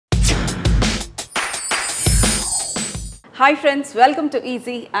Hi friends, welcome to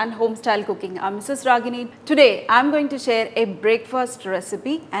Easy and Home Style Cooking. I'm Mrs. Ragini. Today I'm going to share a breakfast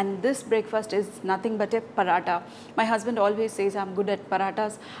recipe, and this breakfast is nothing but a paratha. My husband always says I'm good at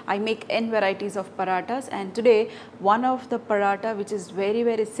parathas. I make n varieties of parathas, and today one of the paratha which is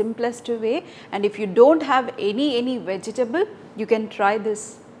very simplest way, and if you don't have any vegetable, you can try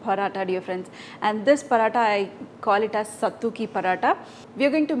this paratha, dear friends. And this paratha I call it as Sattu ki paratha. We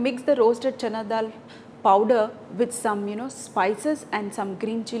are going to mix the roasted chana dal powder with some spices and some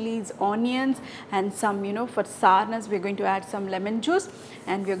green chilies, onions, and some for sourness we are going to add some lemon juice,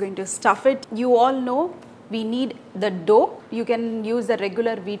 and we are going to stuff it. You all know we need the dough. You can use the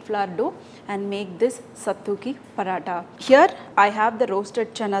regular wheat flour dough and make this Sattu ki paratha. Here I have the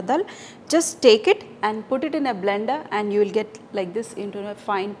roasted chana dal. Just take it and put it in a blender, and you will get like this into a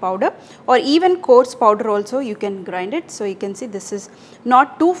fine powder, or even coarse powder also you can grind it. So you can see this is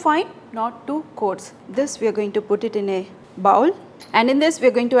not too fine, not too coarse. This we are going to put it in a bowl, and in this we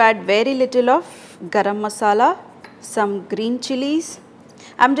are going to add very little of garam masala, some green chilies.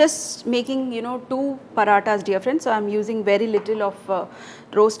 I am just making two parathas, dear friends, so I am using very little of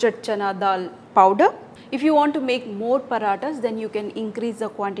roasted chana dal powder. If you want to make more parathas, then you can increase the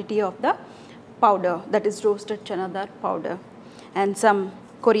quantity of the powder, that is roasted chana dal powder, and some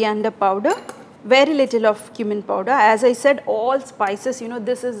coriander powder, very little of cumin powder. As I said, all spices,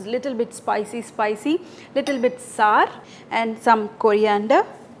 this is little bit spicy, little bit sour, and some coriander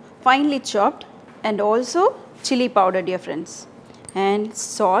finely chopped, and also chili powder, dear friends, and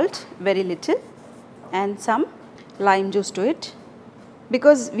salt very little, and some lime juice to it,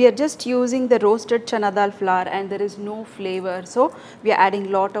 because we are just using the roasted chana dal flour and there is no flavor. So we are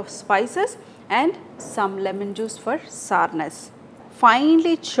adding lot of spices and some lemon juice for sourness.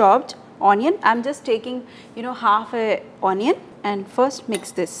 Finely chopped onion, I am just taking half a onion, and first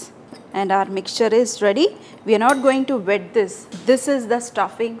mix this, and our mixture is ready. We are not going to wet this. This is the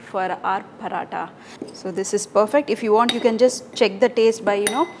stuffing for our paratha. So this is perfect. If you want, you can just check the taste by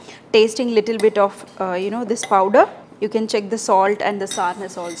tasting little bit of this powder. You can check the salt and the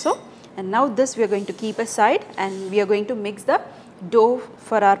sourness also. And now this we are going to keep aside, and we are going to mix the dough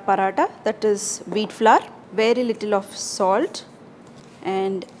for our paratha, that is wheat flour, very little of salt,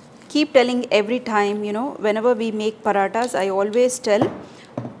 and keep telling every time, whenever we make parathas, I always tell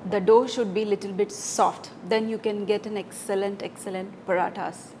the dough should be little bit soft, then you can get an excellent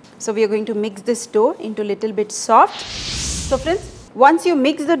parathas. So we are going to mix this dough into little bit soft. So friends, once you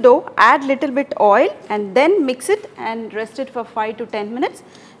mix the dough, add little bit oil and then mix it and rest it for 5 to 10 minutes,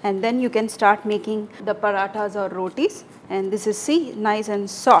 and then you can start making the parathas or rotis. And this is, see, nice and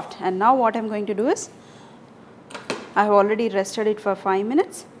soft. And now what I am going to do is, I have already rested it for 5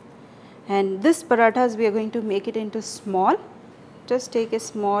 minutes, and this parathas we are going to make it into small. Just take a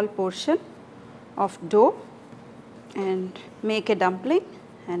small portion of dough and make a dumpling.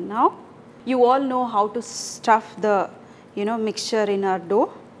 And now you all know how to stuff the mixture in our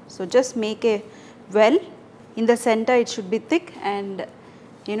dough. So just make a well. In the center it should be thick, and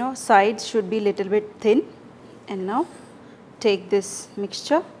sides should be little bit thin. And now take this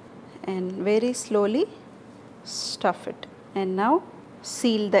mixture and very slowly stuff it, and now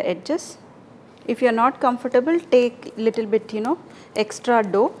seal the edges. If you are not comfortable, take little bit extra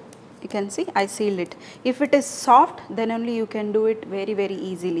dough. You can see I sealed it. If it is soft, then only you can do it very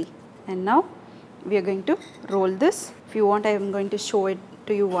easily. And now we are going to roll this. If you want, I am going to show it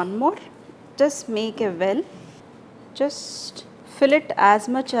to you one more. Just make a well, just fill it as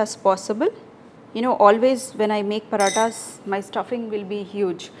much as possible. Always when I make parathas, my stuffing will be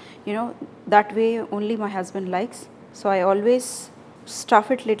huge. That way only my husband likes. So I always stuff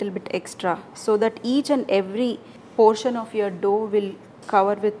it little bit extra, so that each and every portion of your dough will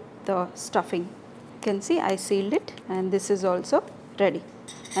cover with the stuffing. You can see I sealed it, and this is also ready.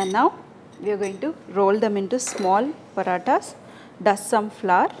 And now we are going to roll them into small parathas. Dust some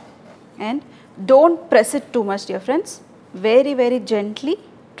flour, and don't press it too much, dear friends. Very gently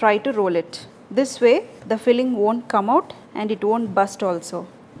try to roll it. This way the filling won't come out and it won't bust also.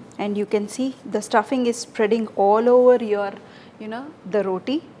 And you can see the stuffing is spreading all over your the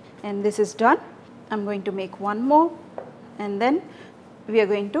roti, and this is done. I am going to make one more, and then we are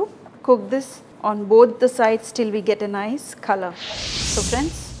going to cook this on both the sides till we get a nice color. So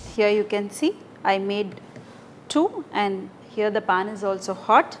friends, here you can see I made two, and here the pan is also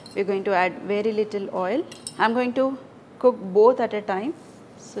hot. We are going to add very little oil. I am going to cook both at a time.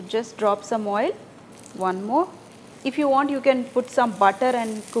 So just drop some oil, one more. If you want, you can put some butter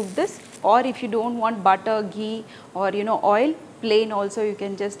and cook this, or if you don't want butter, ghee, or oil, plain also you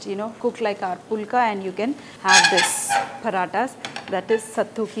can just cook like our pulka, and you can have this parathas, that is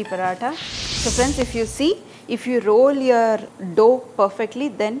Sattu ki paratha. So friends, if you see, If you roll your dough perfectly,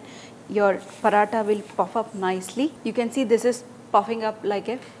 then your paratha will puff up nicely. You can see this is puffing up like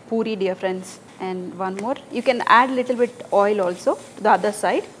a puri, dear friends. And one more, you can add little bit oil also to the other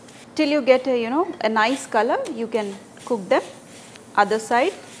side till you get a, a nice color. You can cook them other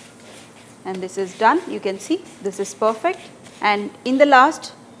side, and this is done. You can see this is perfect. And in the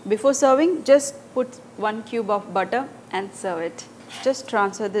last, before serving, just put 1 cube of butter and serve it. Just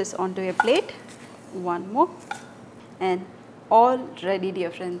transfer this onto a plate. One more, and all ready,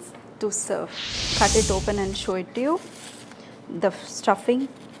 dear friends, to serve. Cut it open and show it to you. The stuffing,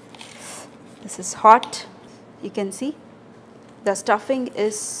 this is hot. You can see the stuffing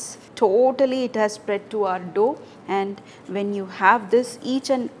is totally, it has spread to our dough, and when you have this, each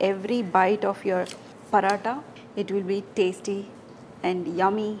and every bite of your paratha, it will be tasty and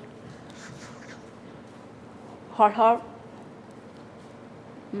yummy. Hot, hot.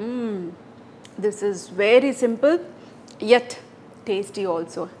 This is very simple yet tasty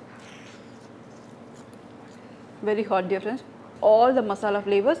also. Very hot, dear friends. All the masala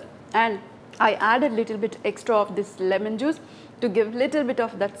flavors, and I added little bit extra of this lemon juice to give little bit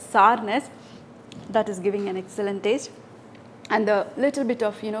of that sourness that is giving an excellent taste. And the little bit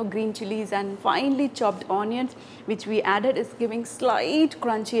of green chillies and finely chopped onions which we added is giving slight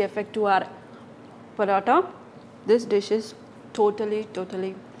crunchy effect to our paratha. This dish is totally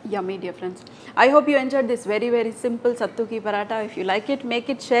yummy, dear friends. I hope you enjoyed this very simple sattu ki paratha. If you like it, make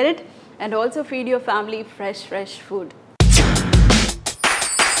it, share it, and also feed your family fresh food.